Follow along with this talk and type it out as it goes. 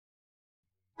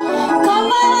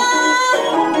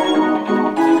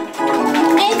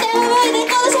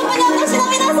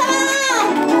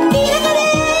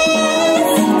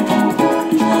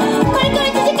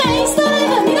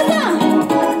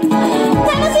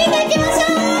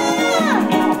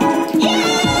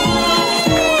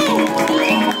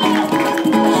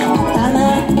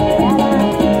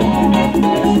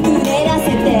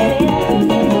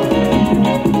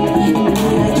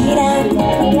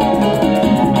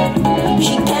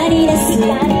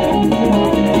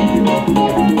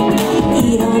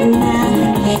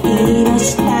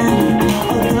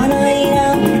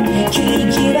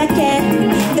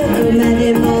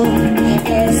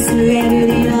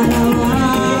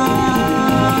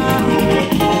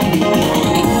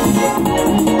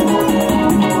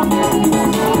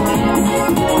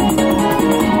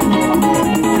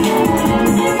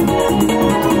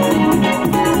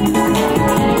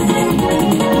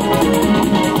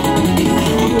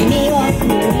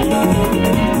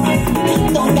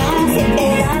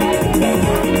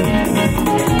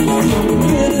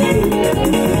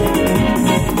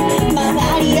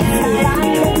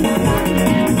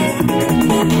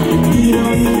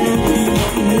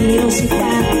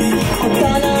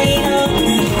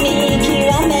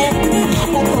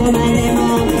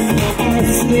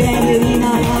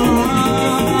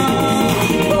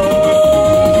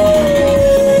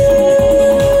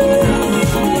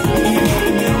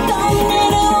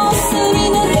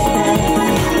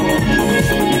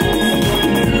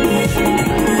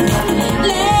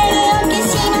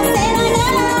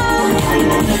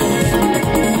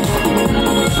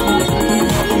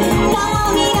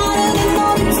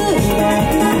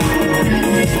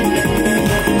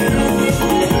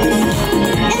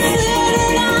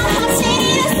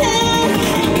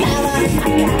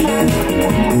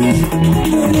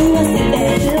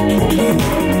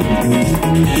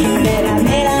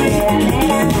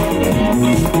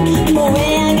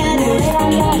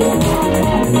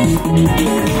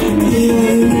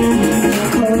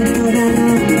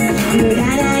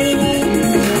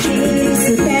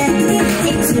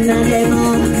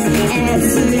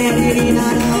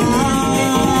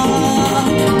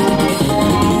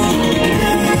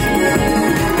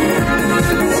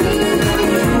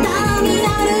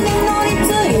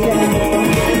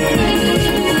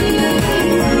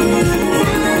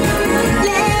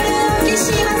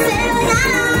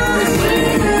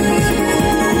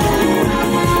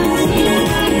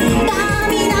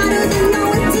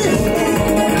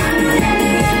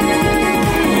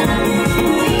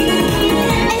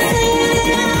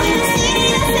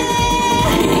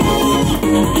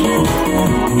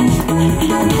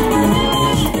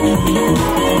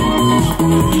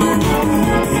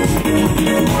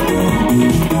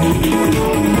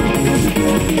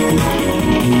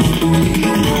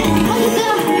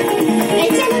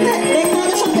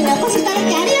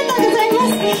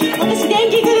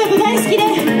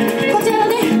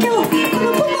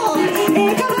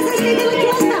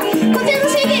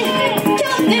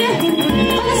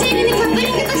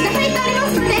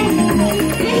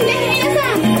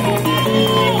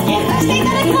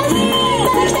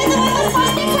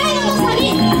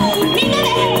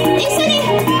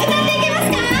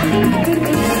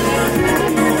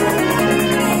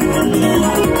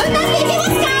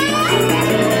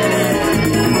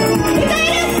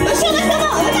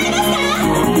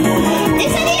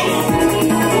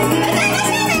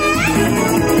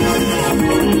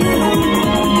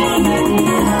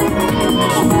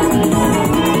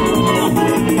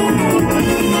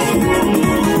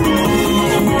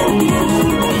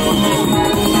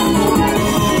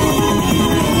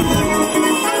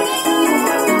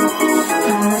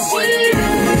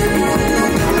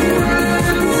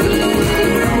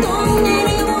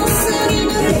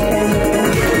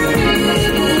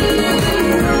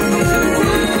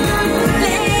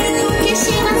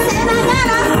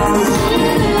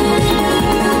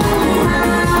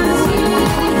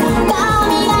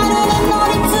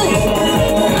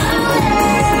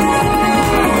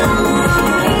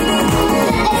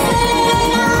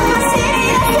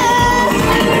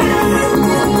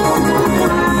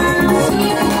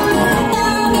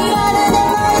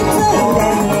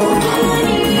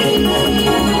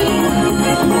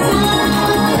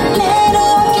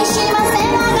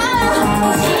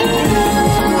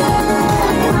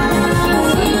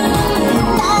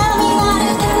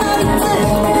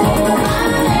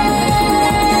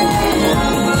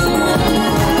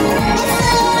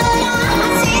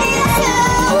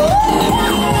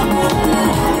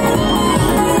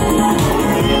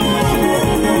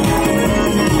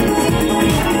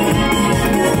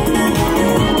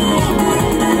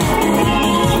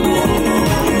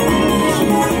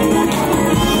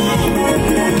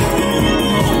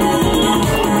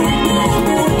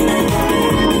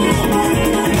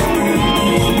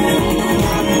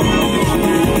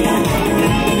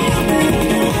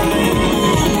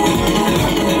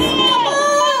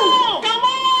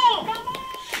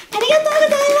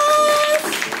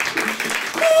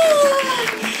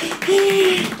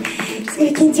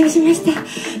緊張しました。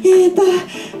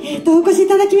お越しい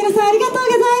ただき皆さんありがとうござ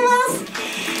います。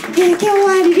今日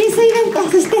はリリースイベント、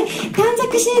そして短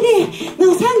冊 CD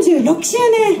の36周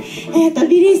年、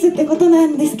リリースってことな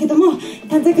んですけども、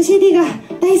短冊 CD が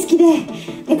大好きで、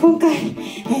今回、こ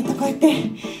うやっ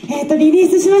て、リリー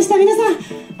スしました。皆さん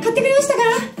買ってくれましたか？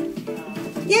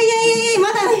いや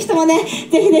まだの人もね、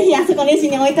ぜひぜひあそこのレジ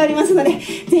に置いておりますので、ぜ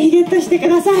ひゲットしてく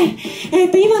ださい。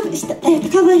今、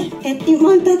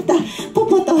今歌ったポ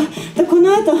ポとこ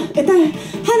の後歌う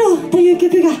ハローという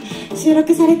曲が収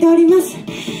録されております。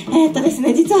です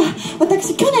ね、実は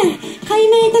私去年改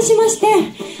名いたしまして、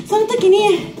その時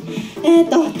に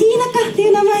Tnakaってい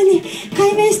う名前に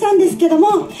改名したんですけど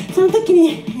も、その時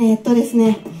にです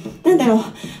ね、なんだろ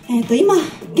う、今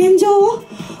現状を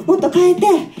もっと変えて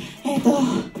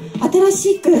新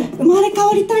しく生まれ変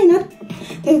わりたいな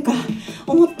というか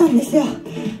思ったんですよ。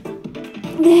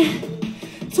で、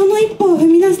その一歩を踏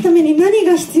み出すために何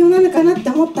が必要なのかなって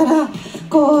思ったら、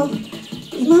こう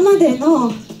今までの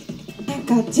なん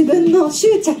か自分の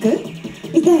執着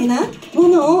みたいなも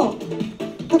のを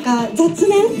とか雑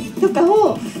念とか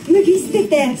を脱ぎ捨て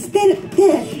て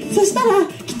そしたら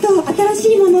きっと新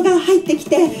しいものが入ってき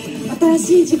て、新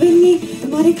しい自分に生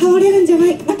まれ変われるんじゃな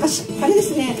い、なんかあれで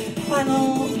すね、な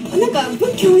んか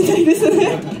仏教みたいですね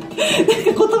なんか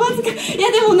言葉遣い、い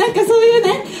やでもなんかそういう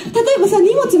ね、例えばさ、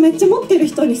荷物めっちゃ持ってる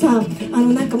人にさ、な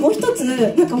んかもう一つ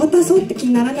なんか渡そうって気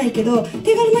にならないけど、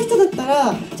手軽な人だった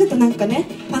らちょっとなんかね、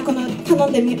この頼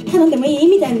んでもいい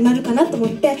みたいになるかなと思っ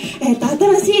て、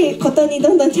新しいことに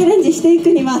どんどんチャレンジしてい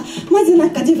くには、まずなん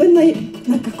か自分の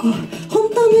なんかこう本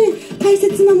当に大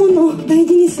切なものを大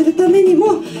事にするためにも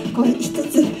こう一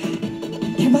つ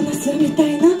手放すみた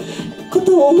いなこ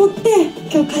とを思って、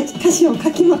今日歌詞をこ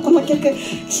の曲、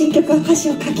新曲は歌詞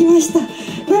を書きました。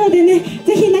なのでね、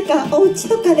ぜひなんかお家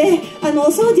とかでお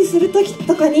掃除する時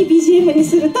とかに BGM に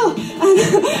すると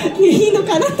いいの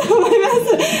かなと思いま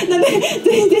す。なのでぜ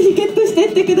ひぜひゲットしてい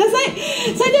ってください。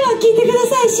それでは聴いてくだ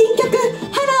さい。新曲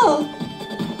「ハロー」。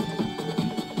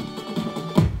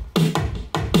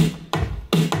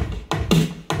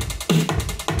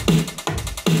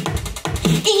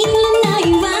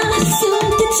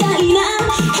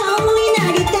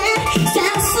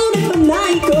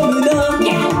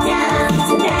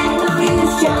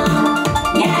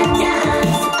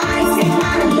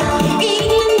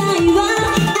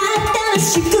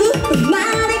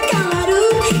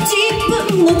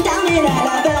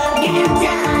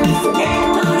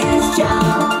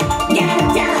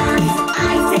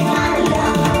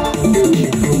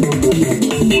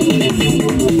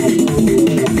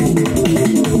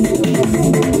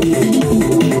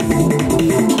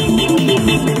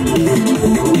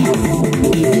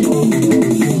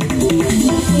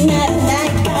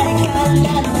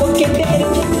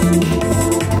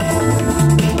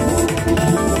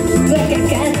若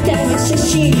かった写真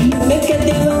の中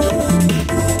では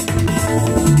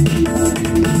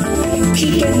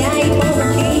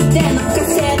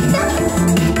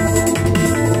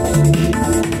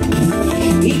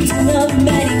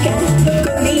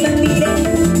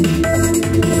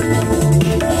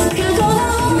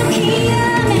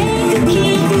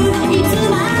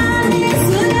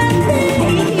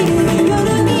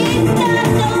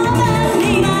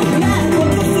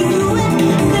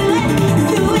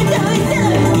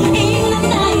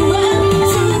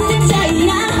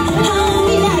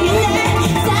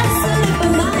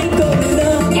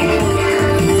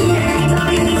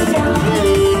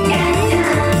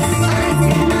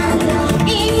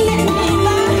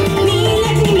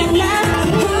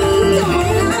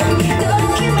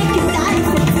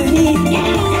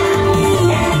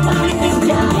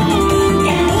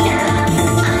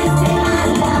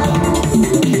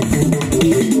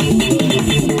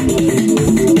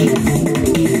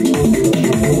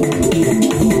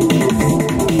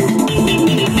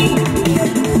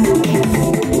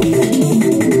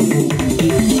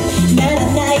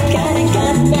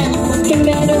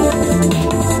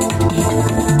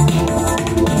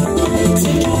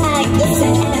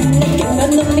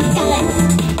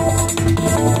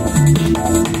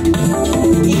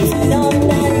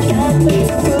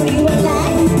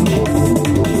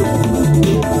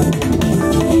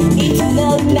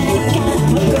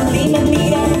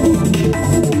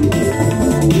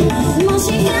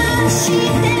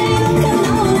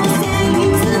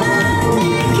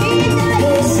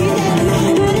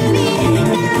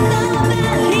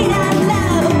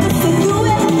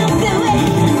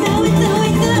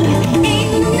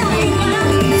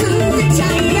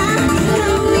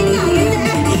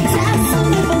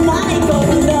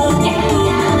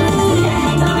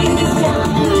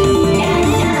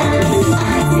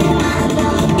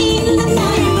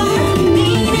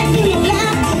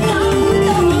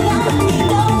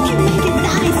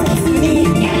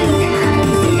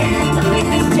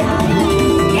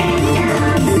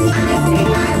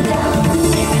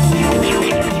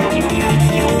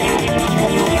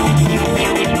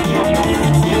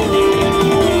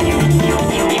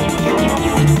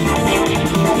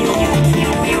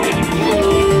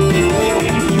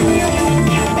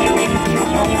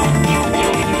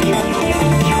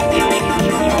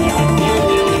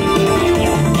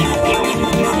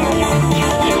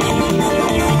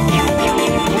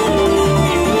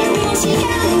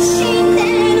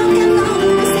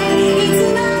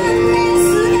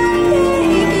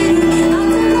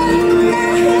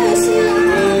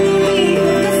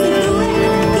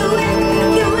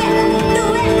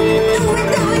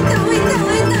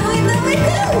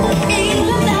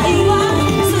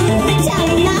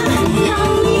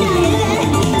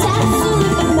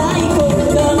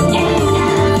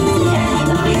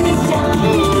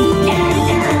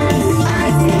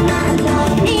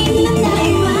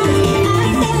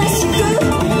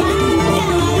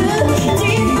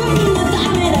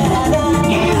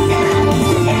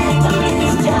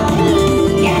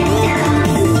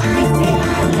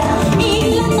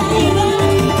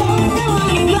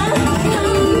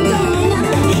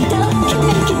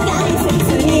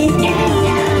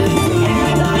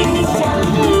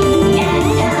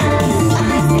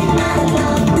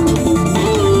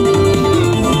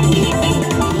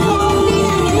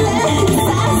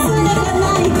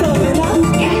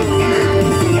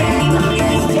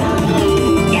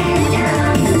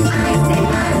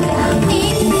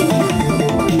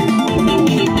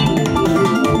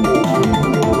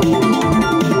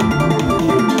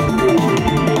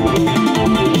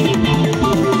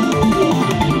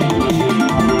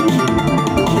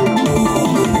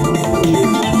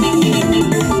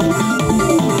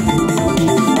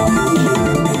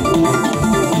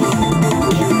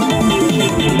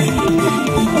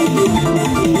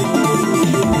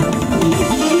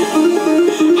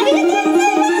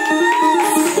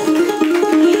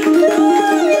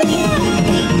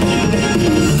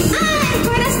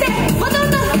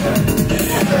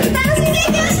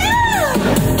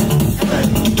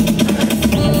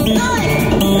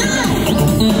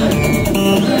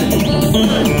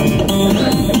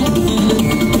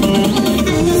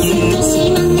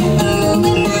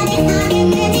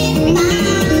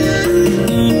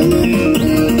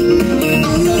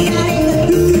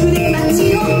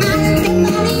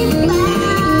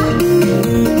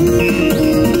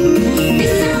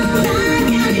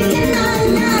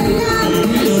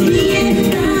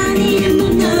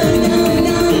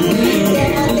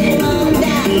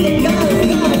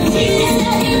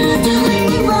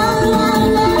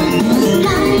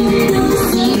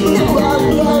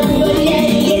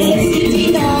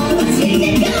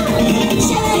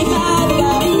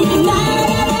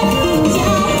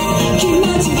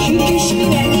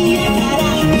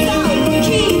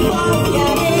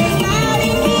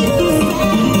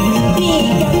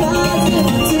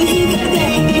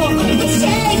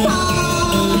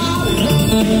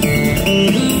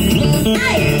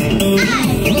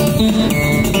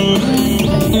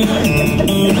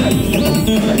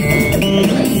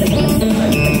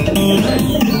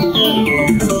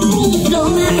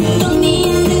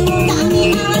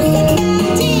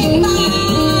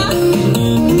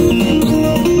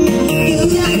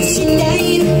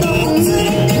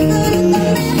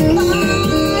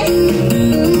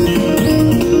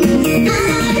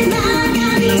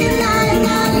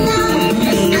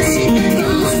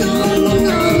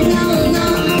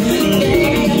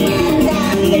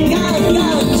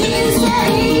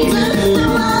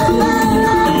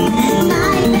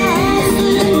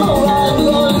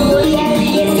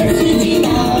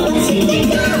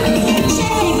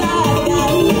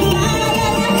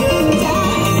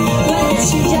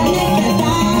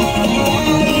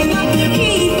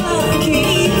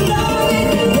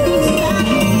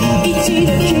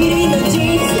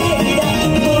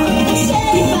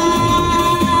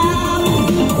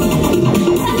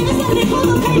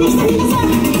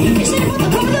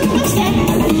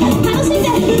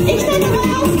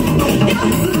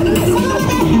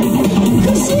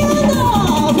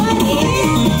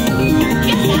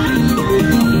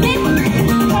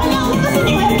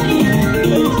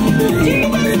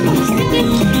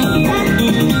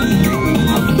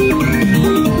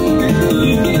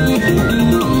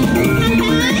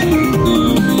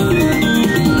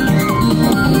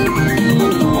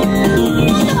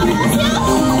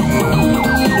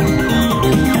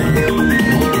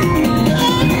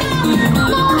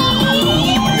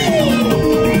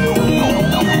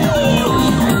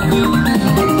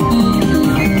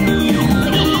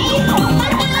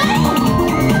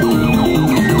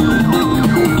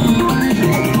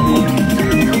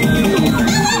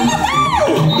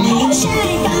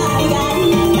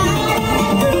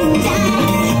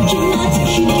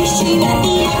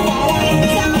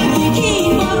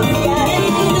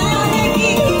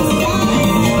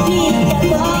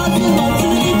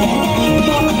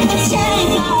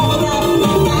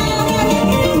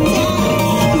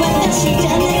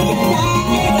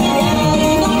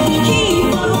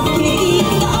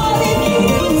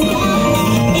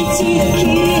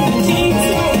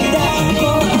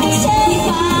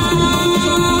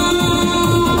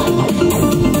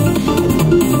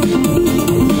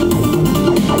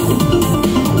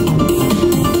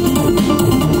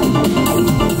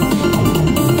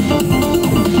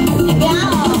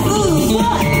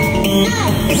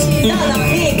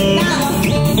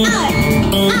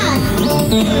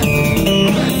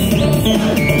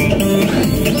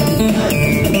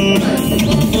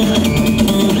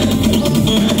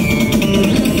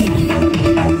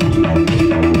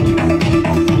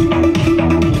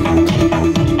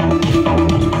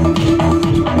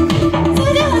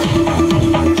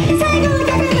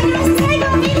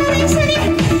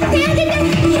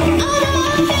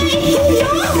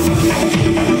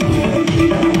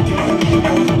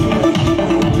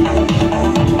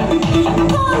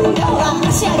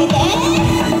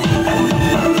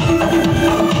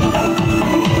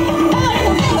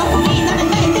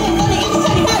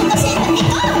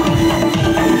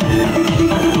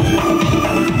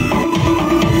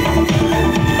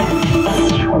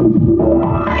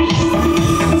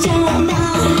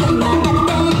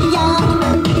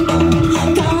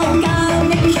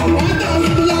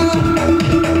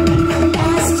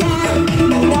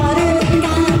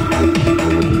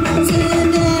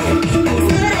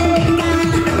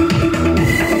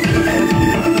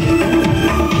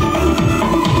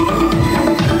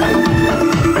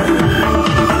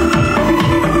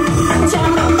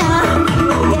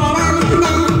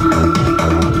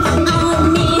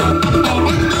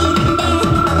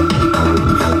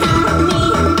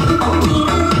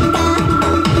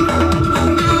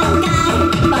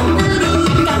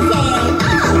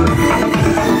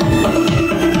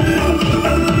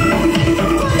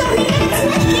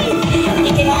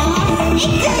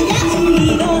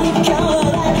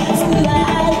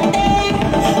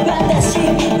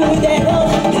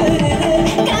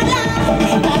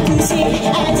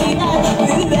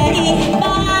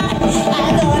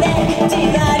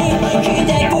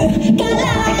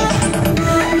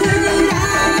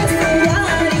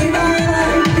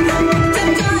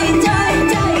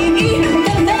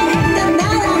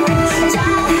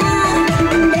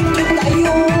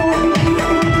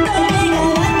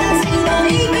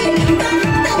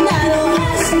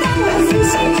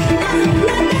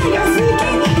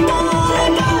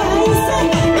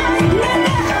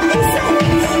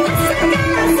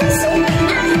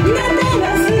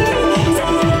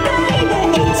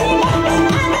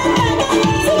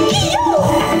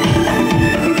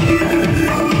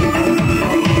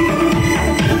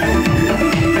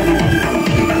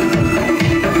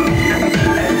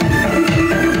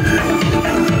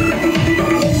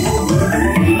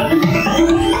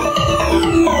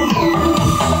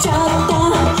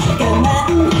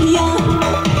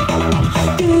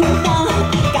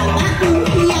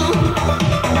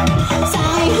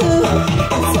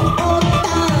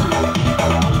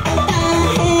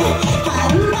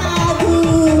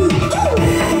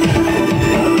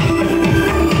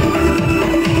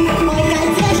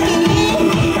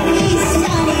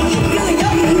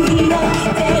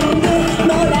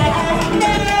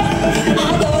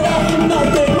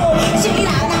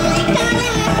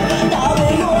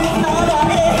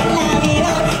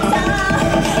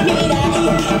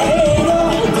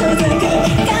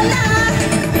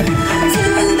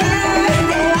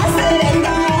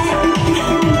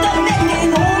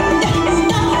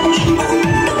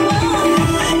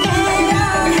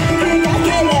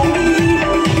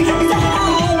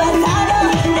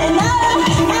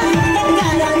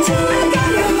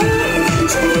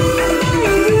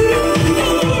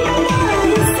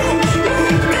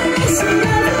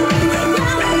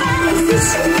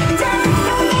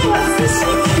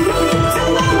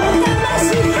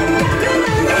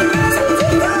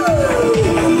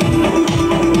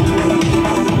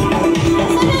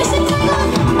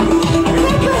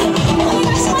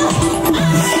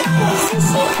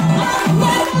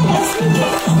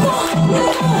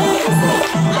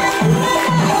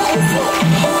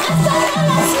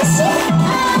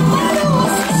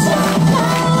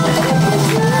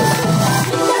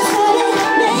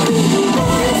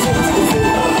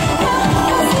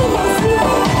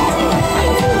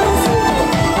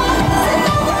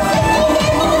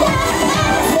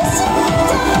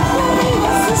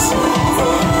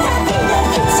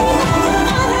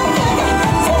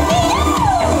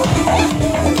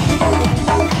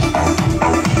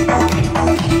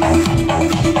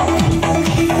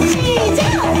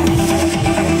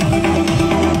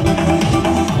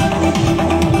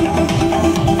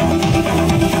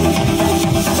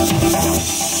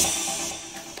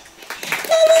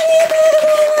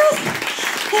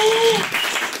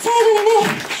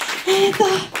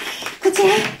こちら、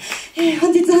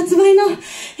本日発売の、ハロ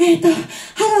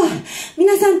ー、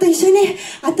皆さんと一緒に、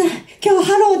今日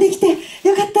ハローできてよ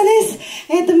かったです。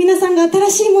皆さんが新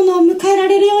しいものを迎えら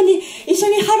れるように、一緒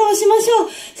にハローしましょう。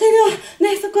それでは、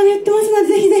ね、そこに売ってますので、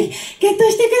ぜひぜひ、ゲット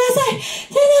してください。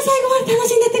それでは最後まで楽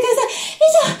しんでいってください。以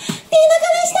上、Tnakaでした。どうもあ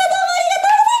りがとうございました。